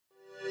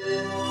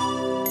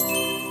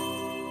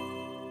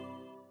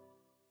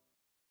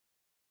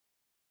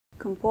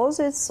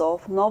Composites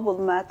of noble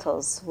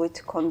metals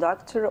with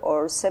conductor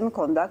or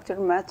semiconductor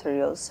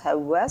materials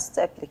have vast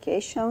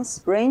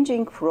applications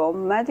ranging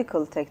from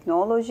medical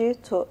technology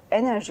to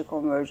energy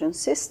conversion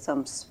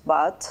systems,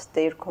 but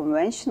their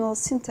conventional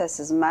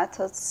synthesis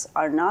methods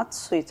are not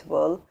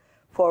suitable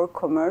for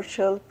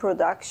commercial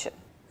production.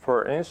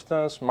 For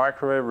instance,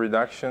 microwave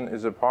reduction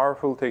is a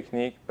powerful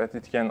technique, but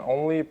it can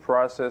only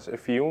process a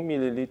few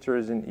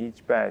milliliters in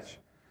each batch,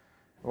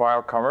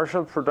 while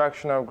commercial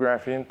production of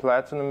graphene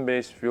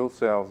platinum-based fuel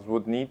cells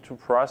would need to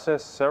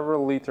process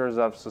several liters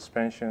of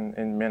suspension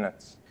in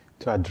minutes.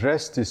 To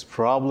address this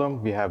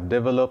problem, we have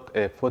developed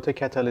a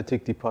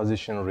photocatalytic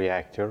deposition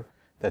reactor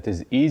that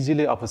is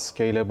easily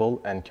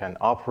upscalable and can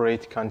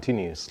operate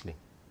continuously.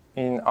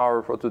 In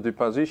our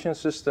photodeposition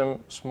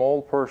system,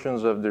 small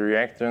portions of the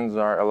reactants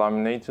are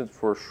laminated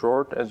for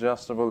short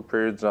adjustable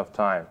periods of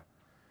time.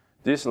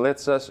 This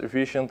lets us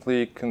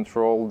efficiently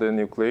control the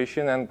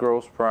nucleation and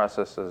growth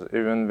processes,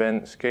 even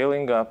when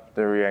scaling up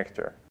the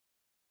reactor.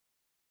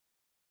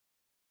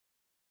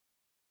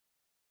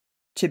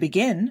 To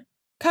begin,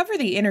 cover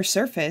the inner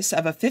surface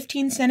of a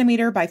 15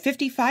 cm by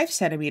 55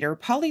 cm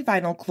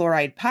polyvinyl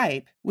chloride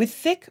pipe with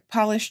thick,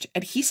 polished,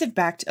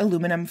 adhesive-backed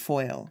aluminum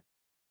foil.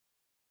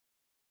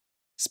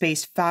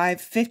 Space 5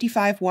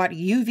 55-watt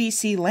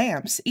UVC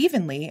lamps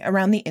evenly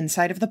around the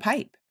inside of the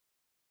pipe.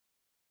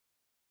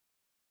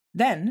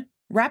 Then,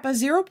 wrap a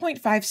 0.5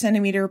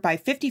 cm by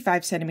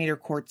 55 cm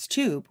quartz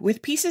tube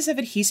with pieces of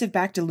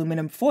adhesive-backed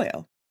aluminum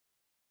foil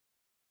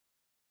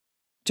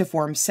to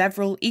form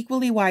several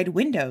equally wide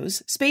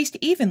windows spaced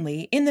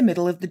evenly in the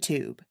middle of the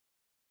tube.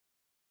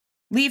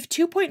 Leave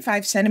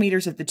 2.5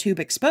 centimeters of the tube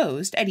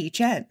exposed at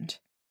each end.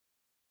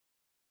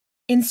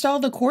 Install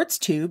the quartz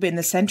tube in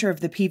the center of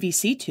the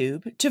PVC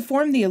tube to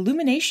form the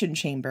illumination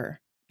chamber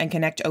and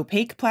connect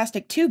opaque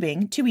plastic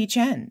tubing to each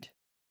end.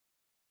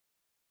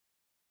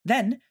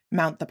 Then,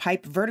 mount the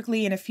pipe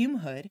vertically in a fume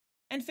hood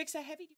and fix a heavy